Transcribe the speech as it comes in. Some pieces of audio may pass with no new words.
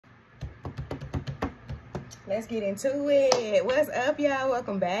Let's get into it. What's up, y'all?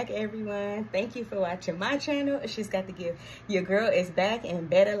 Welcome back, everyone. Thank you for watching my channel. She's got to give. Your girl is back and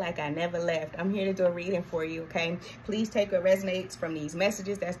better like I never left. I'm here to do a reading for you, okay? Please take what resonates from these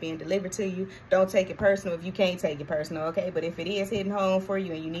messages that's being delivered to you. Don't take it personal if you can't take it personal, okay? But if it is hitting home for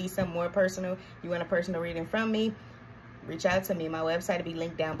you and you need something more personal, you want a personal reading from me, reach out to me. My website will be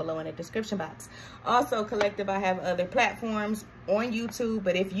linked down below in the description box. Also, Collective, I have other platforms on YouTube,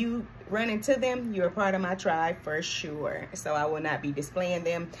 but if you run into them, you're a part of my tribe for sure. So I will not be displaying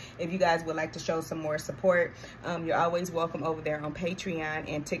them. If you guys would like to show some more support, you're always welcome over there on Patreon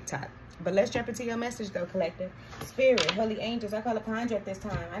and TikTok. But let's jump into your message though, Collective. Spirit, holy angels, I call upon you at this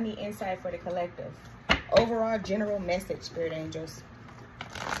time. I need insight for the collective. Overall general message, spirit angels.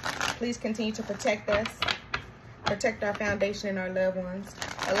 Please continue to protect us. Protect our foundation and our loved ones.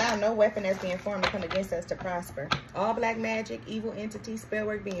 Allow no weapon that's being formed to come against us to prosper. All black magic, evil entity, spell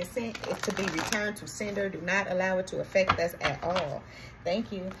work being sent is to be returned to sender. Do not allow it to affect us at all.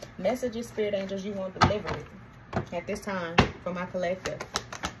 Thank you. Messages, spirit angels, you want delivered at this time for my collective.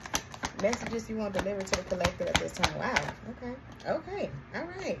 Messages you want delivered to the collective at this time. Wow. Okay. Okay. All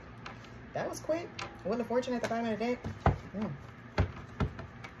right. That was quick. Wheel of Fortune at the bottom of the deck.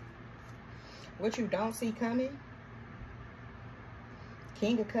 What you don't see coming.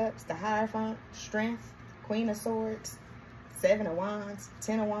 King of Cups, the Hierophant, Strength, Queen of Swords, 7 of Wands,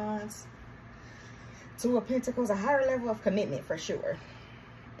 10 of Wands, 2 of Pentacles, a higher level of commitment for sure.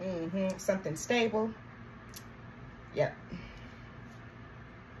 Something stable. Yep.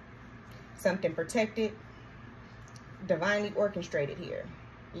 Something protected, divinely orchestrated here.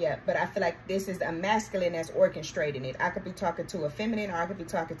 Yeah, but I feel like this is a masculine that's orchestrating it. I could be talking to a feminine, or I could be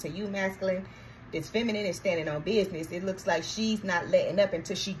talking to you, masculine. This feminine is standing on business. It looks like she's not letting up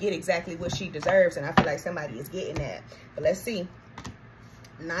until she get exactly what she deserves. And I feel like somebody is getting that. But let's see.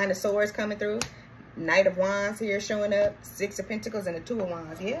 9 of Swords coming through. Knight of Wands here showing up. 6 of Pentacles and the 2 of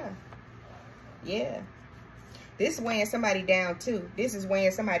Wands. Yeah. Yeah. This is weighing somebody down too. This is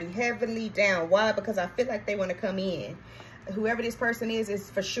weighing somebody heavily down. Why? Because I feel like they want to come in. Whoever this person is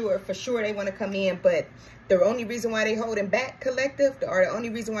for sure they want to come in, but the only reason why they holding back, collective, or the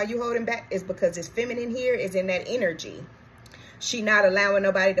only reason why you holding back is because this feminine here is in that energy. She not allowing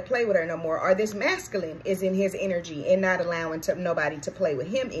nobody to play with her no more, or this masculine is in his energy and not allowing nobody to play with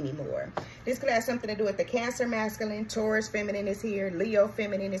him anymore. This could have something to do with the Cancer masculine, Taurus feminine is here, Leo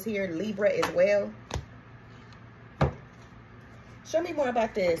feminine is here, Libra as well. Show me more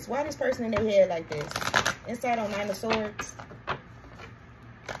about this. Why this person in their head like this? Inside on 9 of Swords.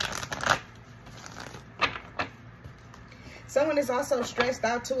 Someone is also stressed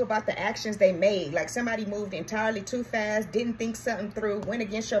out too about the actions they made. Like somebody moved entirely too fast, didn't think something through, went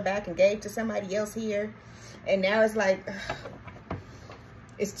against your back and gave to somebody else here. And now it's like,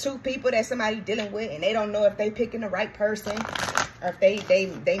 it's 2 people that somebody dealing with and they don't know if they picking the right person. Or if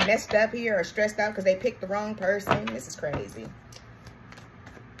they messed up here or stressed out because they picked the wrong person. This is crazy.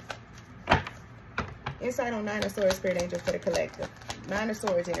 Insight on 9 of Swords, spirit angels for the collective. 9 of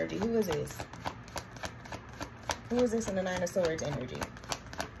Swords energy. Who is this? Who is this in the 9 of Swords energy?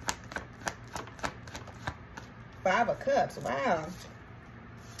 5 of Cups. Wow.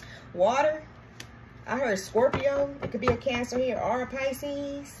 Water. I heard Scorpio. It could be a Cancer here or a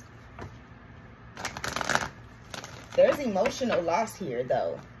Pisces. There's emotional loss here,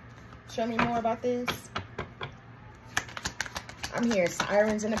 though. Show me more about this. I'm hearing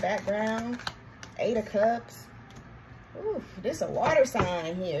sirens in the background. 8 of Cups. Ooh, this is a water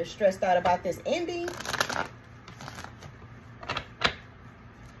sign here. Stressed out about this ending.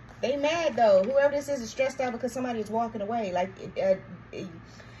 They mad though. Whoever this is stressed out because somebody is walking away. Like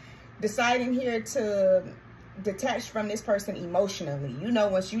deciding here to detach from this person emotionally. You know,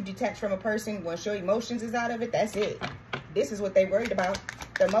 once you detach from a person, once your emotions is out of it, that's it. This is what they worried about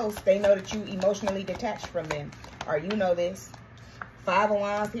the most. They know that you emotionally detached from them. Or you know this. 5 of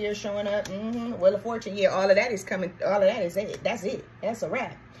Wands here showing up. Wheel of Fortune. Yeah, all of that is coming. All of that is it. That's it. That's a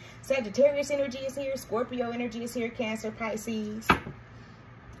wrap. Sagittarius energy is here. Scorpio energy is here. Cancer, Pisces.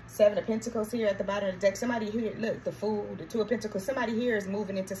 7 of Pentacles here at the bottom of the deck. Somebody here, look, the Fool, the 2 of Pentacles. Somebody here is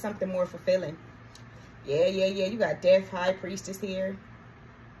moving into something more fulfilling. Yeah. You got Death, High Priestess here.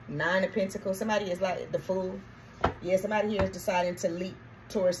 9 of Pentacles. Somebody is like the Fool. Yeah, somebody here is deciding to leap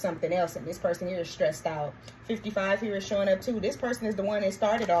towards something else, and this person here is stressed out. 55 here is showing up too. This person is the one that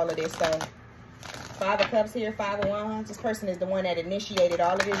started all of this stuff. 5 of Cups here, 5 of Wands. This person is the one that initiated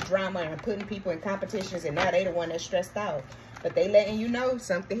all of this drama and putting people in competitions, and now they the one that's stressed out. But they letting you know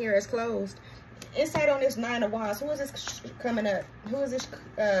something here is closed. Insight on this 9 of Wands. Who is this coming up? Who is this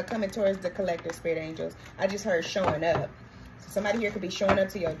coming towards the collective, spirit angels? I just heard showing up. So somebody here could be showing up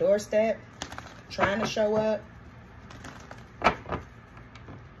to your doorstep. trying to show up.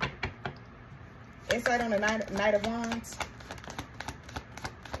 Insight on the Knight of Wands.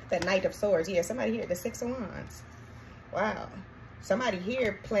 The Knight of Swords. Yeah, somebody here, the Six of Wands. Wow. Somebody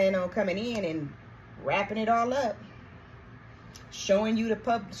here planning on coming in and wrapping it all up. Showing you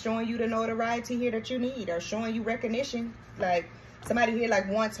the notoriety here that you need, or showing you recognition. Like, somebody here, like,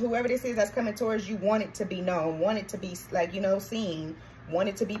 wants, whoever this is that's coming towards you, want it to be known, want it to be, like, you know, seen, want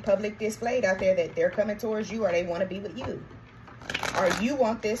it to be public displayed out there that they're coming towards you, or they want to be with you. Or you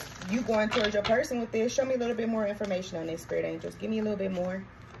want this, you going towards your person with this. Show me a little bit more information on this, Spirit Angels. Give me a little bit more.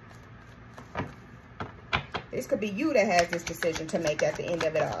 This could be you that has this decision to make at the end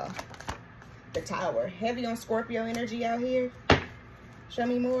of it all. The Tower. Heavy on Scorpio energy out here. Show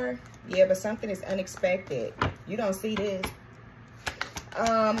me more. Yeah, but something is unexpected. You don't see this.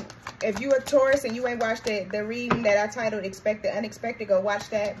 If you a Taurus and you ain't watched the reading that I titled Expect the Unexpected, go watch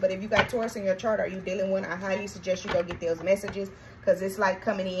that. But if you got Taurus in your chart, or you dealing with, I highly suggest you go get those messages, because it's like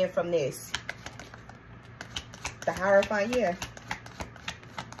coming in from this. The Hierophant, yeah.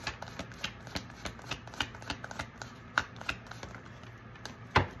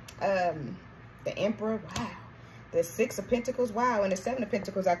 The Emperor, wow. The Six of Pentacles, wow. And the Seven of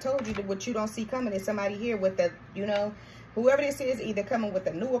Pentacles, I told you that what you don't see coming is somebody here with the, you know, whoever this is, either coming with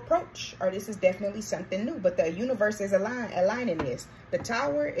a new approach, or this is definitely something new. But the universe is aligning this. The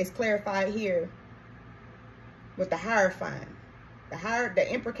Tower is clarified here with the Hierophant. The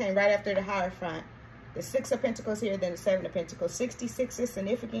Emperor came right after the Hierophant. The Six of Pentacles here, then the Seven of Pentacles. 66 is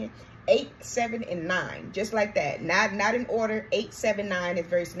significant. 8, 7, and 9. Just like that. Not in order. 8, 7, 9 is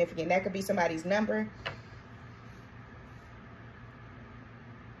very significant. That could be somebody's number.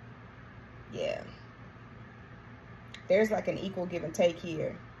 Yeah. There's like an equal give and take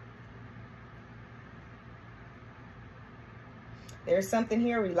here. There's something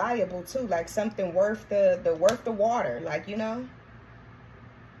here reliable too. Like something worth the water. Like, you know.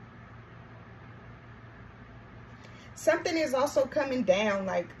 Something is also coming down,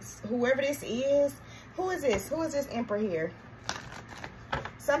 like whoever this is. Who is this? Who is this Emperor here?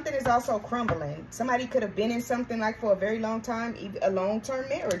 Something is also crumbling. Somebody could have been in something like for a very long time, a long-term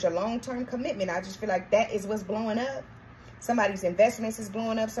marriage, a long-term commitment. I just feel like that is what's blowing up. Somebody's investments is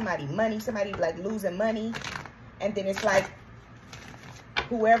blowing up. Somebody's money, somebody like losing money. And then it's like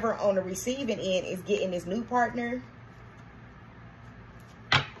whoever on the receiving end is getting this new partner.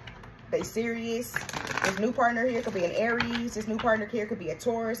 They serious. This new partner here could be an Aries. This new partner here could be a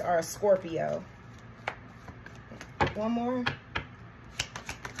Taurus or a Scorpio. One more.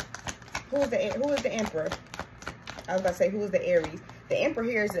 Who is the Emperor? I was about to say, who is the Aries? The Emperor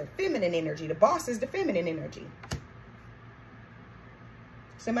here is the feminine energy. The boss is the feminine energy.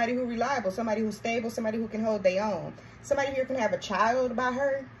 Somebody who's reliable, somebody who's stable, somebody who can hold their own. Somebody here can have a child by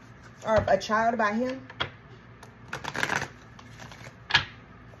her or a child by him.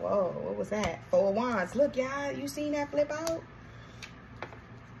 Whoa, what was that? Four of Wands. Look, y'all, you seen that flip out?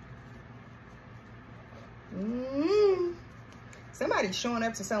 Somebody's showing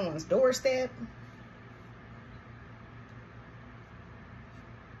up to someone's doorstep.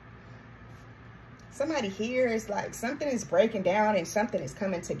 Somebody here is like, something is breaking down and something is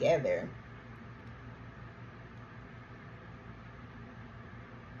coming together.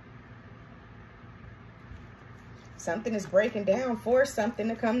 Something is breaking down for something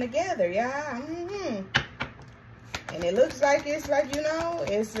to come together, yeah. And it looks like it's like, you know,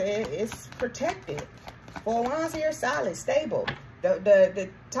 it's protected. Four Wands here, solid, stable. The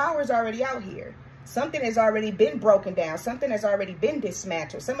Tower's already out here. Something has already been broken down. Something has already been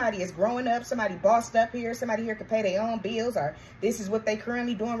dismantled. Somebody is growing up. Somebody bossed up here. Somebody here can pay their own bills, or this is what they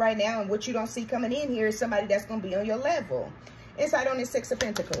currently doing right now. And what you don't see coming in here is somebody that's going to be on your level. Insight on this Six of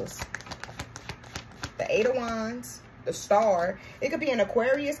Pentacles. The Eight of Wands. The Star. It could be an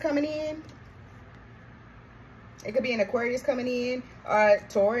Aquarius coming in. It could be an Aquarius coming in.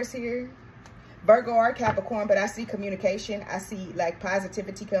 Taurus here. Virgo or Capricorn, but I see communication. I see like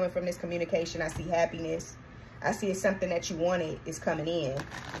positivity coming from this communication. I see happiness. I see it's something that you wanted is coming in.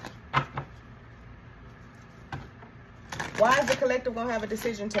 Why is the collective going to have a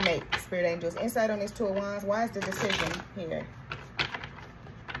decision to make, Spirit Angels? Insight on this Two of Wands. Why is the decision here?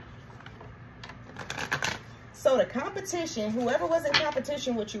 So the competition, whoever was in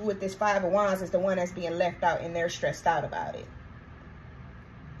competition with you with this Five of Wands is the one that's being left out and they're stressed out about it.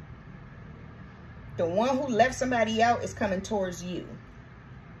 The one who left somebody out is coming towards you.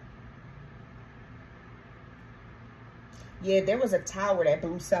 Yeah, there was a tower that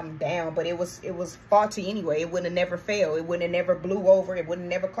blew something down, but it was faulty anyway. It would have never failed. It would have never blew over. It would have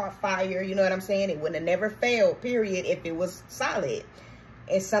never caught fire. You know what I'm saying? It would have never failed, period, if it was solid.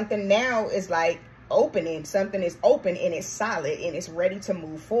 And something now is like, opening. Something is open and it's solid and it's ready to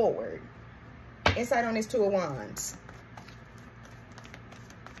move forward. Insight on this Two of Wands.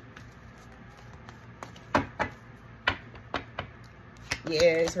 Yeah,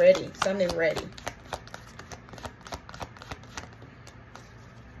 it's ready. Something is ready.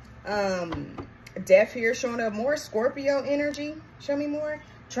 Death here showing up more. Scorpio energy. Show me more.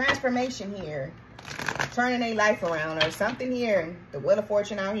 Transformation here. Turning a life around or something here. The Wheel of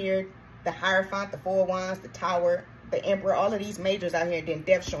Fortune out here. The Hierophant, the Four of Wands, the Tower, the Emperor. All of these majors out here. Then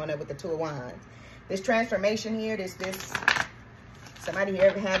Death showing up with the Two of Wands. This transformation here. This somebody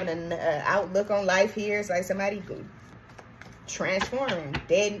here having an outlook on life here. It's like somebody transforming.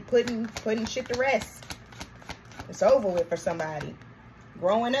 Dead, putting shit to rest. It's over with for somebody.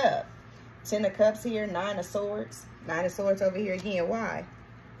 Growing up. 10 of Cups here, 9 of Swords. 9 of Swords over here again. Why?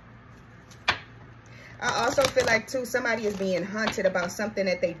 I also feel like, too, somebody is being hunted about something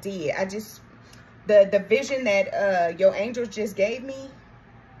that they did. I just, the vision that your angels just gave me.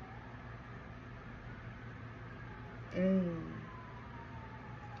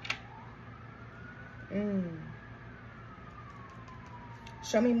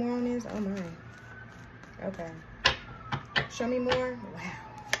 Show me more on this. Oh, my. Okay. Show me more. Wow.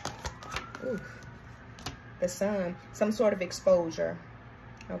 Oof. The Sun, some sort of exposure.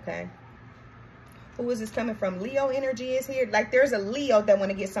 Okay. Who is this coming from? Leo energy is here. Like there's a Leo that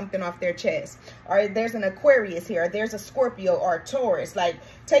want to get something off their chest. Or there's an Aquarius here. Or there's a Scorpio or a Taurus. Like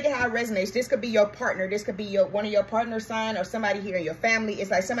take it how it resonates. This could be your partner. This could be one of your partner's sign or somebody here in your family.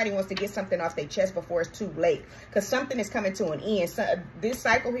 It's like somebody wants to get something off their chest before it's too late. Because something is coming to an end. So, this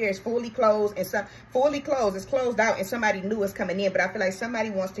cycle here is fully closed. And fully closed. It's closed out and somebody new is coming in. But I feel like somebody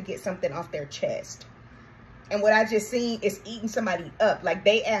wants to get something off their chest. And what I just seen is eating somebody up. Like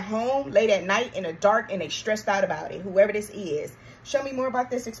they at home, late at night in the dark, and they stressed out about it. Whoever this is. Show me more about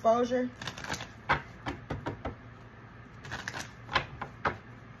this exposure.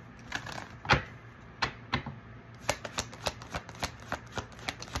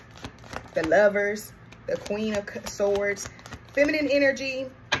 The Lovers, the Queen of Swords. Feminine energy.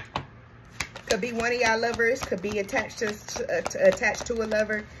 Could be one of y'all lovers. Could be attached to a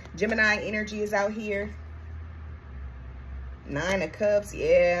lover. Gemini energy is out here. 9 of Cups,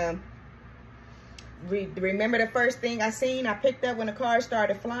 yeah. Remember the first thing I seen? I picked up when the car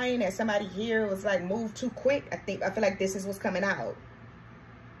started flying that somebody here was like moved too quick. I feel like this is what's coming out.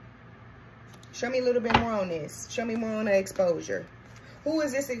 Show me a little bit more on this. Show me more on the exposure. Who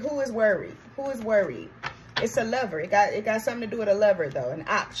is this? Who is worried? Who is worried? It's a lover. It got something to do with a lover though. An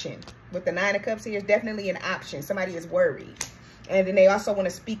option. With the 9 of Cups here, it's definitely an option. Somebody is worried. And then they also want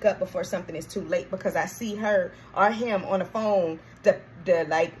to speak up before something is too late because I see her or him on the phone,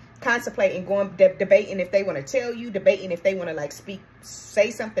 like contemplating, going debating if they want to tell you, debating if they want to like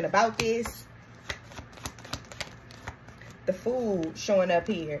say something about this. The Fool showing up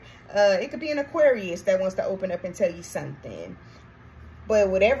here. It could be an Aquarius that wants to open up and tell you something. But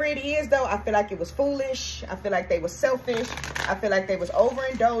whatever it is, though, I feel like it was foolish. I feel like they were selfish. I feel like they was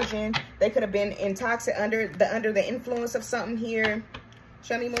overindulging. They could have been intoxicated under the influence of something here.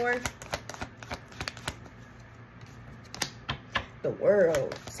 Show me more. The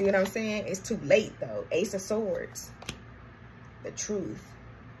World. See what I'm saying? It's too late, though. Ace of Swords. The Truth.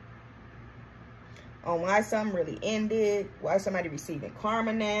 On why something really ended. Why somebody receiving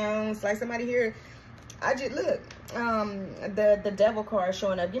karma now. It's like somebody here. I just look. The Devil card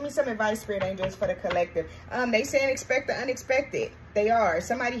showing up. Give me some advice, Spirit Angels, for the collective. They saying expect the unexpected. They are.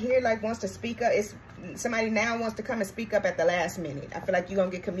 Somebody here like wants to speak up. Somebody now wants to come and speak up at the last minute. I feel like you're gonna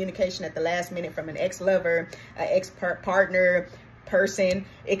get communication at the last minute from an ex-lover, an ex-partner, person.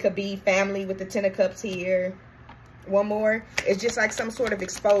 It could be family with the 10 of Cups here. One more. It's just like some sort of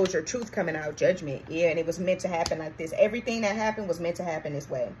exposure, truth coming out, judgment. Yeah, and it was meant to happen like this. Everything that happened was meant to happen this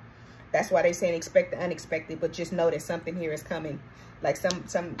way. That's why they saying expect the unexpected, but just know that something here is coming. Like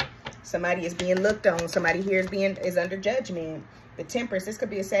somebody is being looked on. Somebody here is under judgment. The Temperance. This could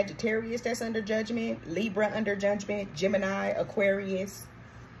be a Sagittarius that's under judgment. Libra under judgment. Gemini, Aquarius,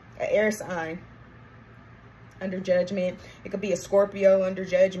 an air sign under judgment. It could be a Scorpio under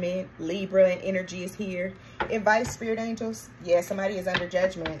judgment. Libra and energy is here. Advice, Spirit Angels. Yeah, somebody is under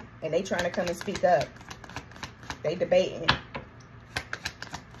judgment and they trying to come and speak up. They debating.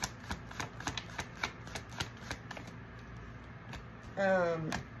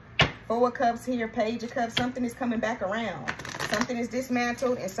 Four of Cups here, Page of Cups. Something is coming back around. Something is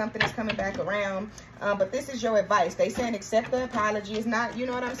dismantled and something is coming back around. But this is your advice. They saying accept the apology. It's not, you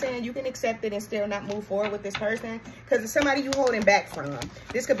know what I'm saying? You can accept it and still not move forward with this person because it's somebody you holding back from.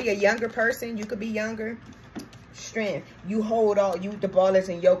 This could be a younger person. You could be younger. Strength. You hold all, the ball is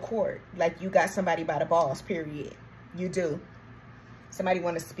in your court. Like you got somebody by the balls, period. You do. Somebody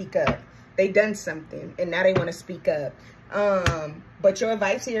want to speak up. They done something and now they want to speak up. But your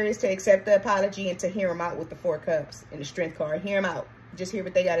advice here is to accept the apology and to hear them out with the 4 cups and the strength card. Hear them out. Just hear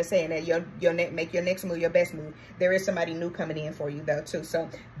what they got to say, and that make your next move your best move. There is somebody new coming in for you though too. So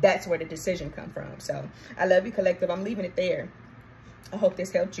that's where the decision come from. So I love you, collective. I'm leaving it there. I hope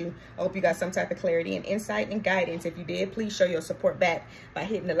this helped you. I hope you got some type of clarity and insight and guidance. If you did, please show your support back by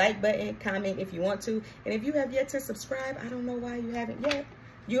hitting the like button, comment if you want to. And if you have yet to subscribe, I don't know why you haven't yet.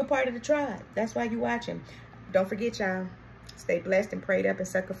 You're a part of the tribe. That's why you're watching. Don't forget, y'all. Stay blessed and prayed up and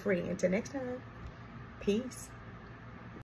sucker free. Until next time, peace.